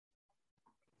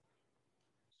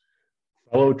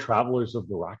Fellow travelers of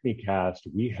the Rockney Cast,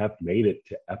 we have made it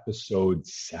to episode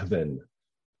 7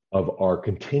 of our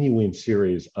continuing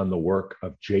series on the work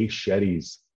of Jay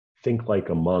Shetty's Think Like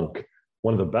a Monk,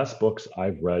 one of the best books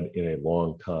I've read in a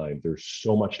long time. There's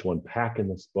so much to unpack in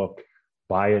this book.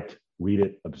 Buy it, read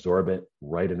it, absorb it,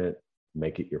 write in it,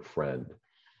 make it your friend.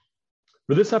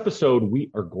 For this episode,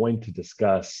 we are going to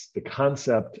discuss the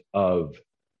concept of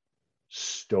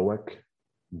Stoic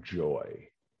joy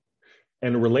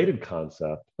and a related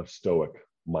concept of Stoic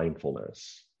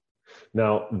mindfulness.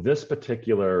 Now, this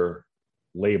particular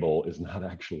label is not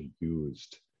actually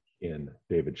used in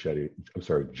Jay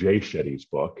Shetty's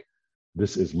book.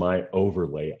 This is my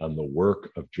overlay on the work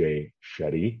of Jay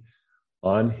Shetty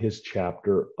on his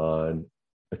chapter on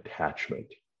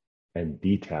attachment and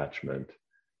detachment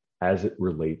as it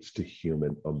relates to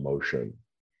human emotion.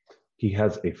 He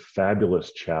has a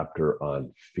fabulous chapter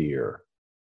on fear.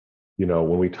 You know,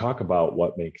 when we talk about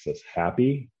what makes us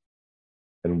happy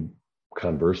and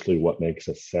conversely what makes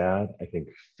us sad, I think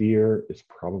fear is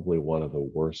probably one of the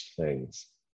worst things.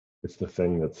 It's the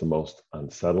thing that's the most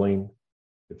unsettling.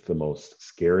 It's the most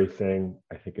scary thing.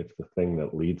 I think it's the thing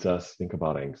that leads us. Think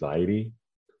about anxiety.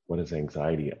 What is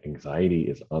anxiety? Anxiety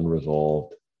is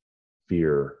unresolved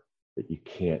fear that you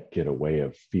can't get away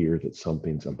of, fear that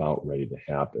something's about ready to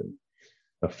happen.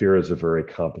 Now, fear is a very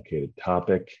complicated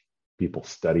topic. People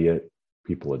study it,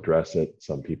 people address it,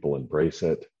 some people embrace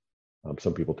it,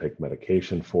 some people take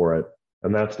medication for it.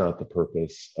 And that's not the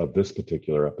purpose of this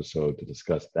particular episode, to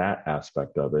discuss that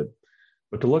aspect of it,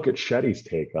 but to look at Shetty's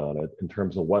take on it in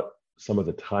terms of what some of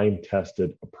the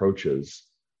time-tested approaches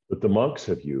that the monks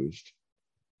have used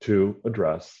to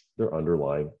address their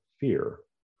underlying fear.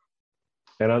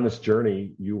 And on this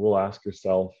journey, you will ask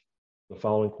yourself the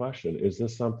following question: is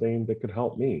this something that could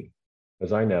help me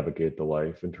as I navigate the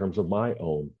life in terms of my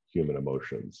own human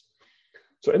emotions?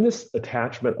 So in this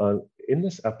in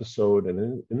this episode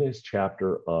and in this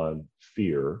chapter on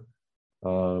fear,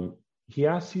 he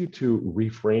asks you to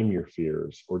reframe your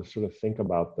fears or to sort of think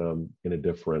about them in a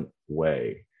different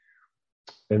way.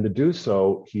 And to do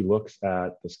so, he looks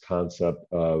at this concept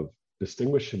of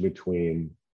distinguishing between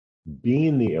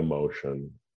being the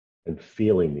emotion and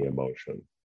feeling the emotion.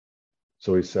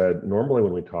 So he said, normally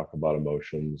when we talk about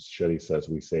emotions, Shetty says,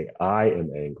 we say, I am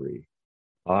angry,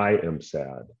 I am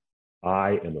sad,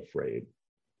 I am afraid.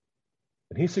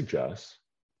 And he suggests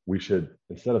we should,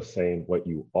 instead of saying what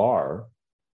you are,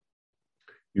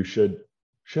 you should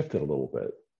shift it a little bit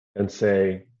and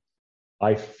say,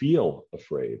 I feel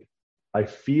afraid, I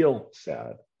feel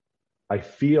sad, I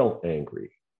feel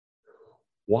angry.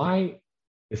 Why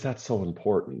is that so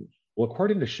important? Well,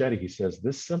 according to Shetty, he says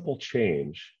this simple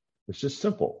change, it's just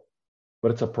simple,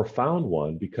 but it's a profound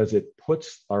one because it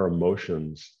puts our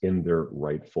emotions in their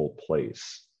rightful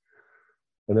place.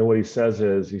 And then what he says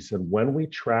is, he said, when we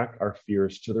track our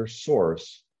fears to their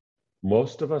source,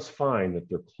 most of us find that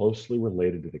they're closely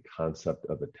related to the concept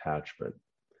of attachment,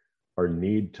 our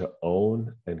need to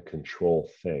own and control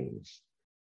things.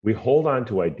 We hold on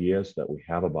to ideas that we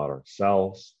have about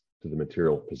ourselves, to the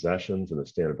material possessions and the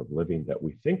standard of living that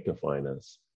we think define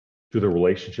us, to the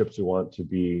relationships we want to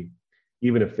be,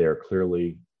 even if they are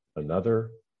clearly another.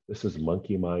 This is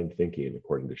monkey mind thinking,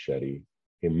 according to Shetty.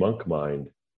 A monk mind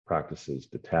practices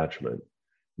detachment.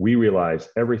 We realize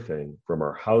everything from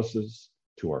our houses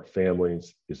to our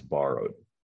families is borrowed.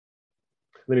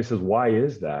 And then he says, why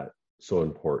is that so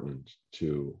important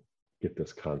to get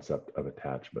this concept of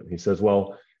attachment? He says,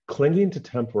 well, clinging to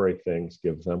temporary things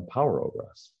gives them power over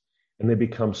us, and they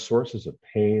become sources of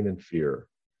pain and fear.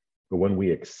 But when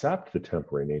we accept the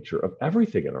temporary nature of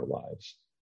everything in our lives,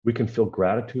 we can feel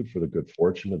gratitude for the good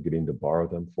fortune of getting to borrow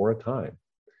them for a time.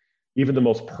 Even the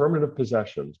most permanent of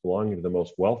possessions belonging to the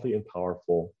most wealthy and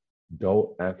powerful don't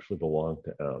actually belong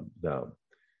to them.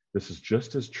 This is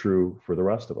just as true for the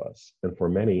rest of us. And for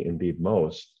many, indeed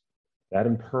most, that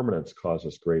impermanence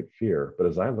causes great fear. But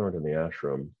as I learned in the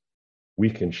ashram, we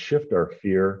can shift our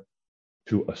fear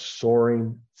to a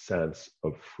soaring sense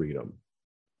of freedom.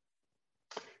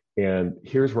 And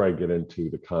here's where I get into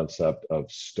the concept of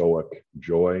Stoic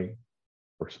joy,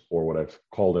 or what I've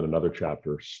called in another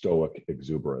chapter, Stoic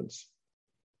exuberance.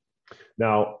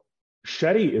 Now,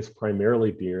 Shetty is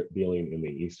primarily dealing in the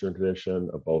Eastern tradition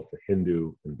of both the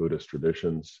Hindu and Buddhist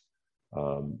traditions.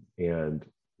 And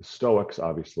the Stoics,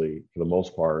 obviously, for the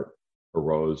most part,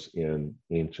 arose in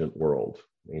ancient world,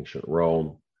 ancient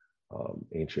Rome,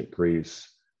 ancient Greece,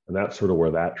 and that's sort of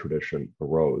where that tradition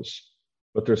arose.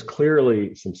 But there's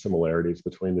clearly some similarities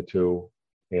between the two.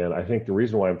 And I think the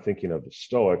reason why I'm thinking of the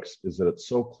Stoics is that it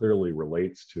so clearly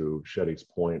relates to Shetty's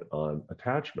point on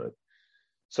attachment.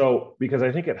 So, because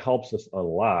I think it helps us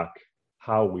unlock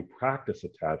how we practice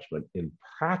attachment in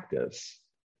practice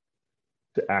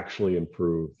to actually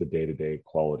improve the day-to-day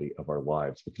quality of our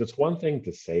lives. Because it's one thing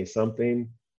to say something,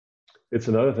 it's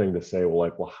another thing to say,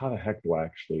 well, how the heck do I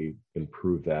actually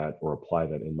improve that or apply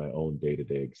that in my own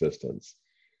day-to-day existence?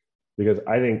 Because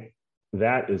I think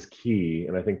that is key.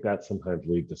 And I think that sometimes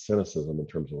leads to cynicism in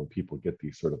terms of when people get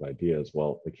these sort of ideas,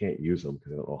 well, they can't use them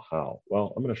because they don't know how.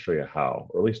 Well, I'm going to show you how,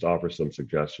 or at least offer some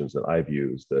suggestions that I've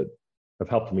used that have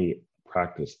helped me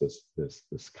practice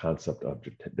this concept of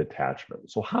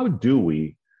detachment. So how do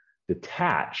we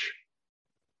detach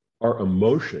our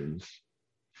emotions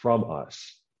from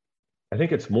us? I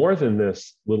think it's more than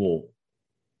this little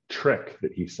trick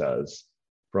that he says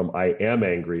from I am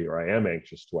angry or I am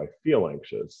anxious to I feel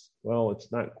anxious. Well,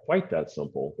 it's not quite that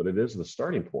simple, but it is the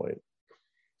starting point.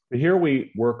 But here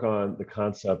we work on the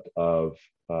concept of,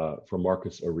 from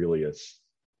Marcus Aurelius,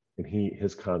 and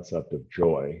his concept of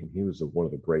joy. And he was one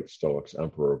of the great Stoics,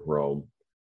 emperor of Rome.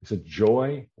 He said,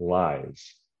 joy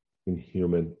lies in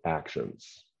human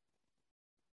actions.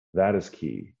 That is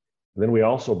key. And then we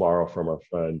also borrow from our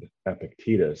friend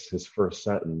Epictetus. His first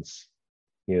sentence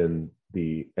in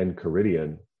the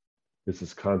Enchiridion is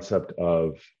this concept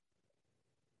of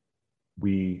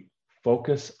we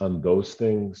focus on those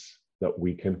things that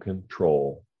we can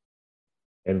control,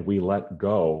 and we let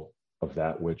go of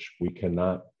that which we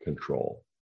cannot control.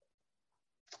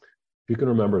 If you can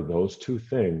remember those two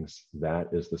things, that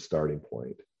is the starting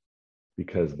point,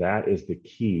 because that is the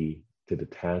key to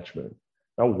detachment.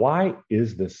 Now, why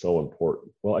is this so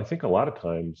important? Well, I think a lot of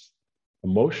times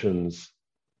emotions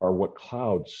are what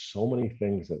clouds so many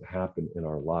things that happen in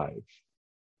our lives,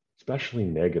 especially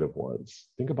negative ones.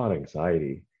 Think about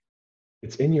anxiety.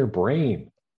 It's in your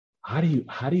brain. How do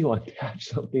you attach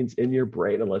something's in your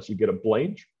brain unless you get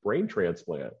a brain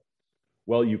transplant?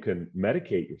 Well, you can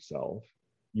medicate yourself,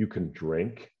 you can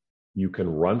drink, you can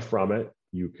run from it,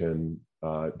 you can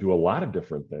do a lot of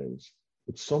different things.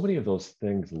 But so many of those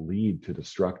things lead to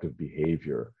destructive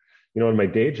behavior. You know, in my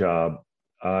day job,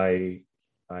 I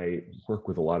work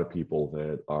with a lot of people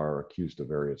that are accused of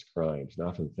various crimes. And I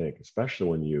often think, especially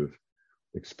when you've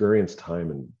experienced time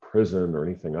in prison or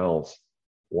anything else,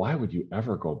 why would you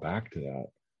ever go back to that?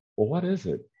 Well, what is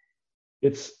it?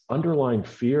 It's underlying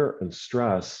fear and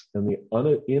stress and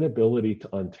the inability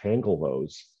to untangle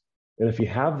those. And if you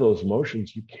have those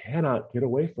emotions, you cannot get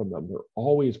away from them. They're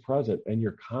always present, and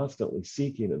you're constantly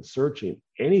seeking and searching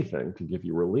anything to give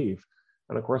you relief.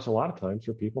 And of course, a lot of times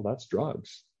for people, that's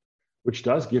drugs, which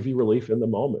does give you relief in the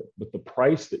moment. But the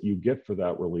price that you get for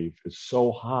that relief is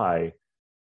so high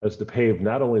as to pave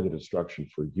not only the destruction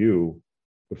for you,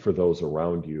 but for those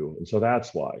around you. And so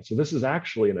that's why. So this is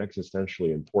actually an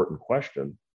existentially important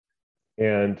question.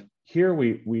 And here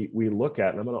we look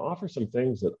at, and I'm going to offer some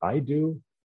things that I do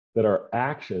that are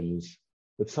actions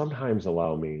that sometimes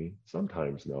allow me,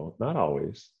 sometimes no, not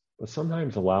always, but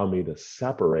sometimes allow me to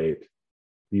separate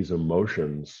these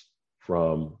emotions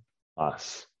from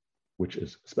us, which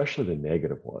is especially the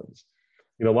negative ones.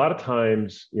 You know, a lot of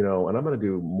times, you know, and I'm going to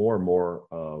do more and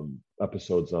more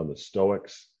episodes on the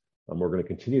Stoics. We're going to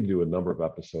continue to do a number of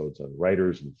episodes on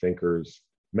writers and thinkers,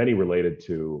 many related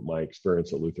to my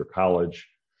experience at Luther College.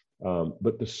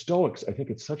 But the Stoics, I think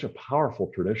it's such a powerful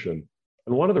tradition.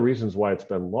 And one of the reasons why it's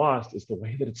been lost is the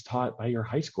way that it's taught by your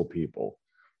high school people,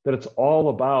 that it's all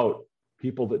about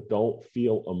people that don't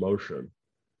feel emotion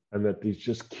and that these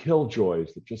just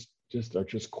killjoys that just are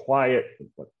just quiet.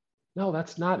 But no,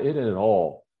 that's not it at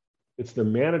all. It's the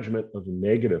management of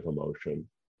negative emotion,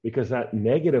 because that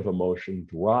negative emotion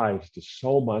drives to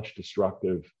so much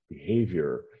destructive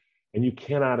behavior. And you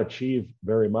cannot achieve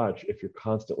very much if you're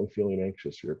constantly feeling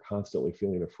anxious, or you're constantly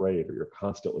feeling afraid, or you're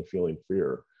constantly feeling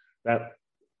fear. That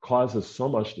causes so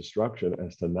much destruction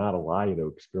as to not allow you to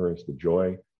experience the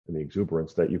joy and the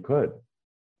exuberance that you could.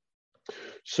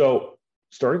 So,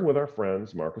 starting with our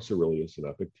friends, Marcus Aurelius and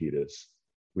Epictetus,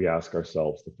 we ask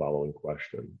ourselves the following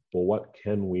question. Well, what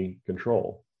can we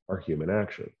control? Our human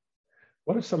action.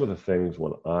 What are some of the things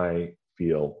when I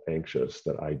feel anxious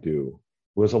that I do?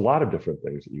 Well, there's a lot of different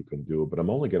things that you can do, but I'm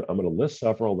going to list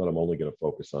several, and then I'm only going to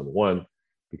focus on one,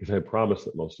 because I promised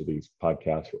that most of these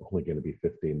podcasts were only going to be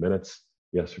 15 minutes.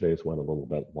 Yesterday's went a little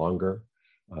bit longer.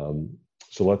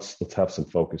 So let's have some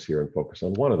focus here and focus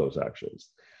on one of those actions.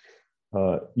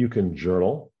 You can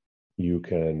journal, you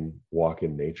can walk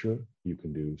in nature, you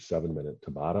can do 7-minute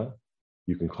Tabata,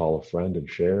 you can call a friend and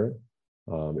share.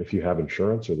 If you have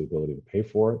insurance or the ability to pay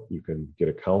for it, you can get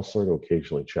a counselor to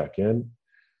occasionally check in.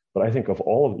 But I think of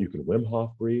all of it, you can Wim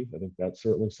Hof breathe. I think that's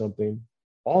certainly something.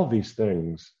 All of these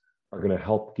things are going to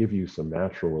help give you some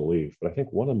natural relief. But I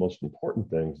think one of the most important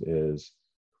things is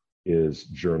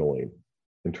journaling.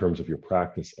 in terms of your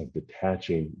practice of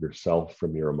detaching yourself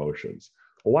from your emotions.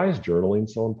 Well, why is journaling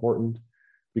so important?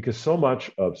 Because so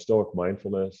much of Stoic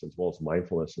mindfulness, as well as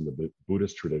mindfulness in the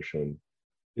Buddhist tradition,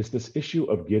 is this issue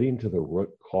of getting to the root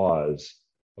cause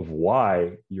of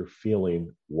why you're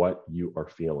feeling what you are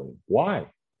feeling. Why?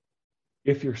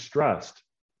 If you're stressed,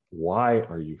 why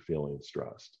are you feeling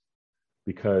stressed?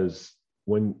 Because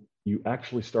when you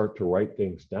actually start to write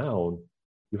things down,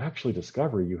 you actually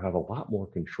discover you have a lot more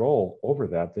control over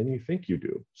that than you think you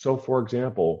do. So, for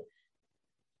example,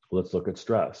 let's look at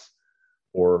stress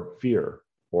or fear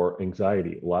or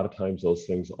anxiety. A lot of times those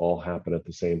things all happen at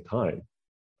the same time.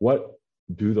 What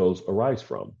do those arise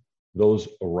from? Those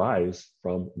arise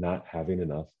from not having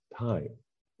enough time.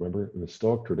 Remember, in the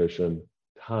Stoic tradition,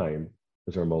 time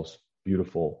is our most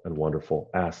beautiful and wonderful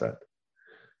asset.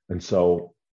 And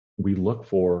so we look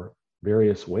for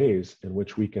various ways in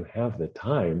which we can have the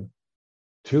time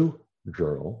to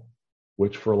journal,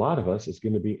 which for a lot of us is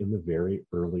going to be in the very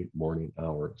early morning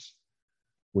hours.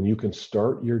 When you can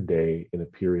start your day in a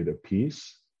period of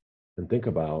peace and think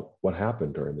about what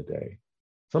happened during the day.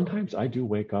 Sometimes I do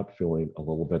wake up feeling a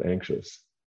little bit anxious,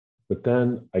 but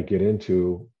then I get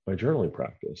into my journaling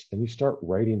practice and you start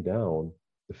writing down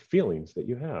the feelings that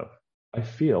you have. I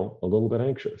feel a little bit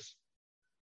anxious.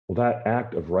 Well, that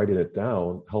act of writing it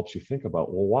down helps you think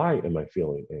about, well, why am I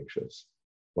feeling anxious?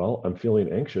 Well, I'm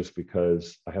feeling anxious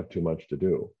because I have too much to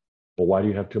do. Well, why do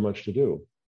you have too much to do?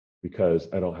 Because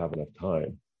I don't have enough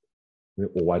time.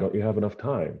 Well, why don't you have enough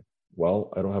time?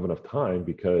 Well, I don't have enough time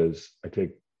because I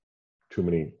take too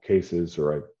many cases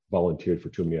or I volunteered for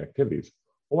too many activities.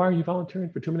 Well, why are you volunteering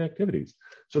for too many activities?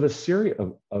 So the series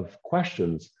of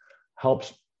questions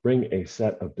helps bring a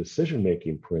set of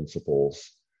decision-making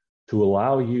principles to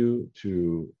allow you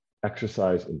to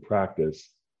exercise and practice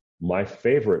my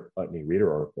favorite Utne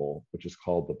Reader article, which is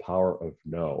called The Power of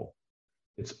No.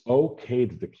 It's okay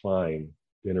to decline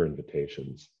dinner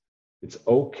invitations. It's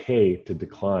okay to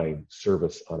decline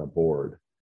service on a board.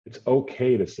 It's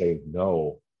okay to say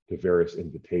no to various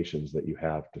invitations that you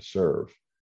have to serve.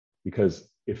 Because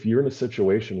if you're in a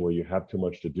situation where you have too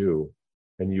much to do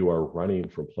and you are running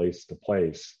from place to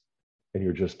place and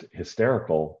you're just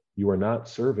hysterical, you are not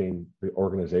serving the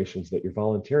organizations that you're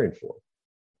volunteering for.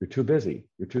 You're too busy,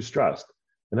 you're too stressed.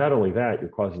 And not only that, you're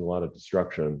causing a lot of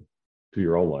destruction to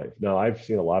your own life. Now, I've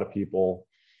seen a lot of people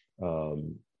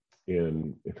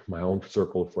in my own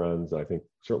circle of friends. I think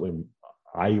certainly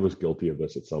I was guilty of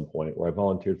this at some point where I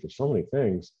volunteered for so many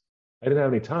things, I didn't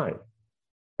have any time.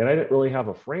 And I didn't really have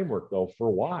a framework though for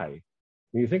why.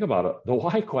 When you think about it, the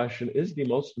why question is the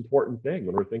most important thing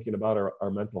when we're thinking about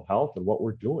our mental health and what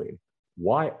we're doing.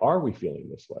 Why are we feeling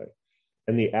this way?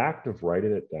 And the act of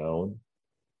writing it down,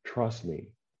 trust me,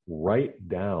 write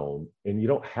down, and you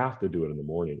don't have to do it in the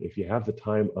morning. If you have the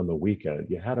time on the weekend,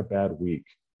 you had a bad week.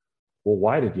 Well,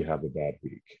 why did you have a bad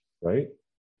week, right?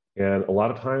 And a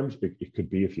lot of times it could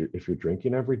be if you're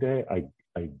drinking every day,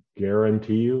 I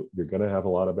guarantee you're going to have a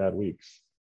lot of bad weeks.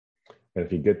 And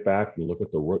if you get back and look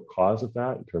at the root cause of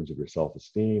that in terms of your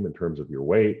self-esteem, in terms of your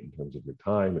weight, in terms of your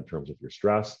time, in terms of your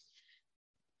stress,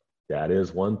 that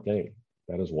is one thing.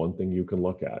 That is one thing you can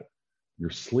look at. Your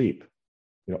sleep.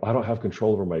 I don't have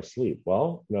control over my sleep.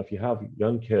 Well, if you have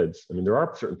young kids, there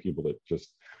are certain people that just,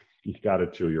 you got a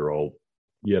 2-year-old,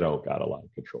 you don't got a lot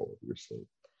of control over your sleep.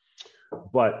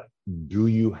 But do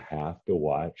you have to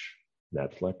watch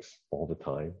Netflix all the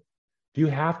time? Do you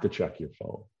have to check your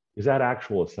phone? Is that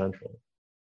actual essential?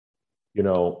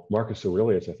 Marcus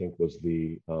Aurelius, I think, was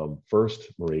the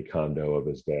first Marie Kondo of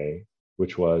his day,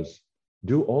 which was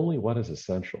do only what is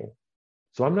essential.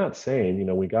 So I'm not saying,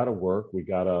 we got to work, we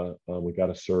got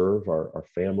to serve our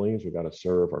families, we got to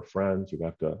serve our friends, we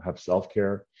got to have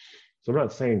self-care. So I'm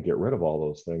not saying get rid of all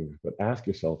those things, but ask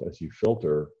yourself as you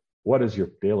filter, what is your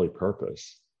daily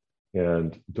purpose?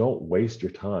 And don't waste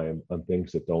your time on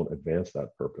things that don't advance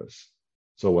that purpose.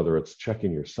 So whether it's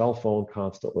checking your cell phone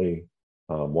constantly,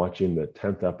 watching the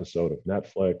 10th episode of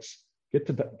Netflix, get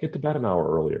to bed an hour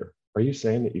earlier. Are you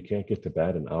saying that you can't get to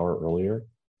bed an hour earlier?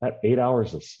 That 8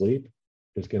 hours of sleep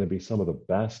is going to be some of the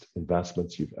best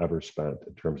investments you've ever spent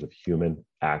in terms of human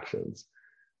actions.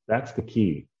 That's the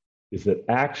key, is that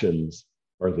actions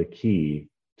are the key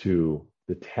to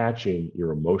detaching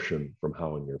your emotion from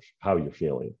how you're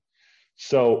feeling.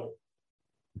 So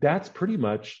that's pretty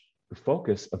much the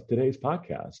focus of today's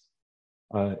podcast.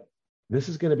 This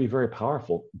is going to be very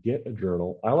powerful. Get a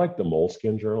journal. I like the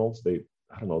Moleskine journals. They're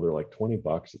like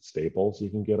 $20 at Staples. You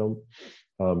can get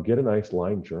them. Get a nice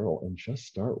lined journal and just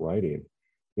start writing.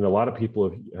 A lot of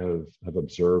people have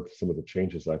observed some of the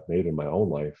changes I've made in my own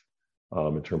life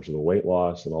in terms of the weight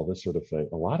loss and all this sort of thing.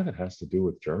 A lot of it has to do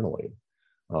with journaling.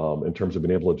 in terms of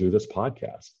being able to do this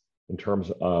podcast, in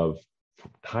terms of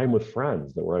time with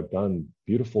friends, that where I've done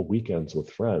beautiful weekends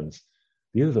with friends.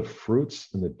 These are the fruits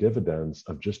and the dividends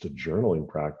of just a journaling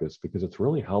practice, because it's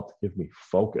really helped give me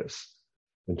focus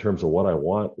in terms of what I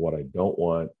want, what I don't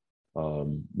want,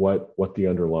 what the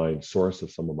underlying source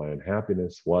of some of my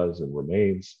unhappiness was and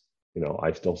remains.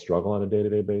 I still struggle on a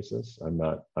day-to-day basis. I'm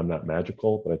not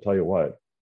magical, but I tell you what,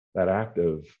 that act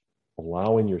of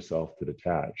allowing yourself to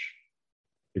detach,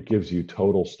 it gives you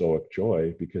total stoic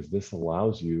joy, because this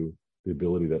allows you the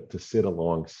ability to sit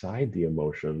alongside the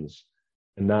emotions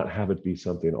and not have it be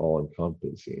something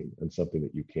all-encompassing and something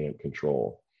that you can't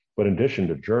control. But in addition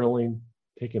to journaling,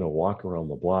 taking a walk around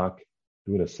the block,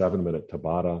 doing a 7-minute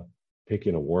Tabata,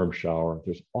 taking a warm shower,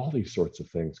 there's all these sorts of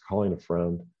things, calling a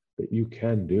friend, that you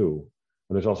can do.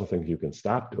 And there's also things you can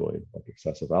stop doing, like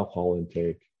excessive alcohol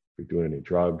intake, if you're doing any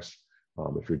drugs,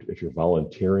 if you're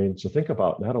volunteering. So think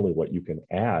about not only what you can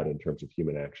add in terms of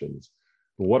human actions,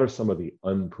 but what are some of the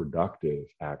unproductive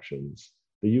actions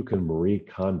that you can Marie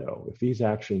Kondo? If these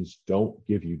actions don't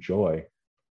give you joy,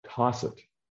 toss it.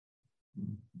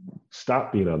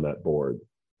 Stop being on that board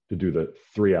to do the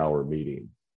 3-hour meeting.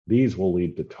 These will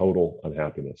lead to total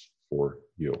unhappiness for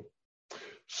you.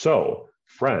 So,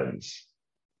 friends,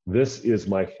 this is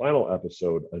my final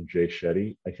episode on Jay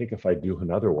Shetty. I think if I do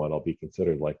another one, I'll be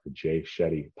considered like the Jay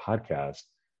Shetty podcast.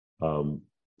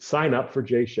 Sign up for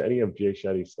Jay Shetty of Jay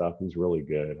Shetty stuff. He's really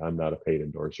good. I'm not a paid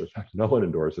endorser. In fact, no one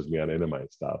endorses me on any of my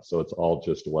stuff. So it's all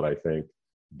just what I think.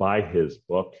 Buy his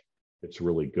book. It's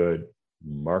really good.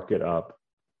 Mark it up.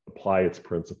 Apply its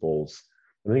principles.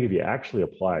 I think if you actually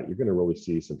apply it, you're going to really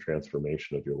see some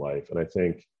transformation of your life. And I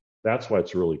think that's why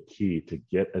it's really key to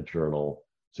get a journal,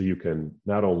 so you can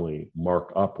not only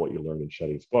mark up what you learned in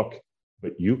Shetty's book,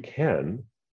 but you can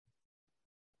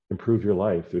improve your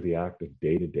life through the act of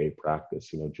day-to-day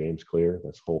practice. James Clear,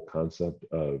 this whole concept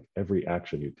of every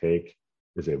action you take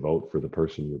is a vote for the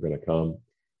person you're going to become.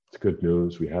 It's good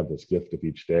news. We have this gift of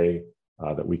each day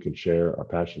that we can share our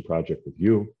passion project with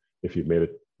you. If you've made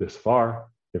it this far,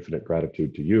 infinite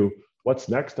gratitude to you. What's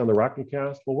next on the Rockney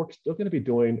Cast? Well, we're still going to be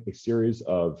doing a series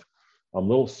of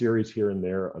little series here and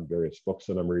there on various books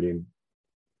that I'm reading.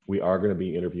 We are going to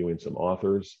be interviewing some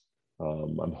authors.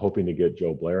 I'm hoping to get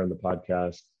Joe Blair on the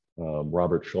podcast.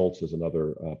 Robert Schultz is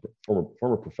another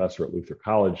former professor at Luther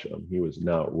College. He was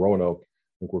now at Roanoke.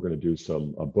 I think we're going to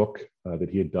do a book that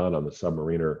he had done on the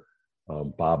submariner,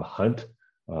 Bob Hunt,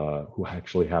 who I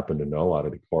actually happen to know out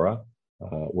of Decorah.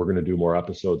 We're going to do more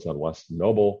episodes on Weston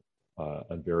Noble,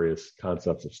 on various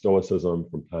concepts of Stoicism.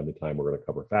 From time to time, we're going to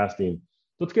cover fasting.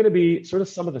 So it's going to be sort of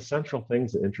some of the central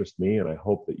things that interest me, and I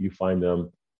hope that you find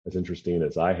them as interesting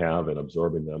as I have in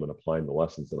absorbing them and applying the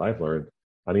lessons that I've learned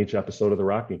on each episode of the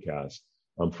Rockney Cast.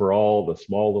 For all the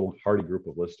small little hearty group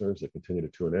of listeners that continue to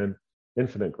tune in,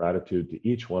 infinite gratitude to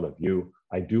each one of you.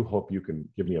 I do hope you can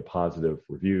give me a positive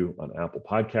review on Apple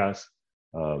Podcasts,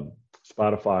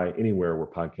 Spotify, anywhere where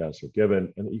podcasts are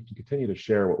given, and that you can continue to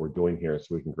share what we're doing here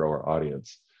so we can grow our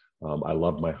audience. I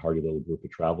love my hearty little group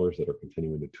of travelers that are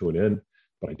continuing to tune in,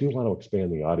 but I do want to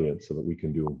expand the audience so that we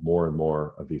can do more and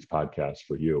more of these podcasts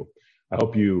for you. I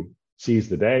hope you seize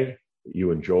the day, that you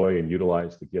enjoy and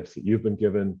utilize the gifts that you've been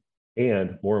given,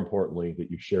 and more importantly, that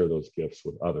you share those gifts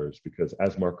with others, because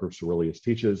as Marcus Aurelius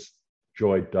teaches,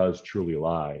 joy does truly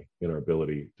lie in our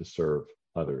ability to serve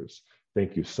others.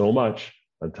 Thank you so much.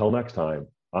 Until next time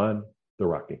on the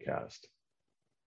Rockney Cast.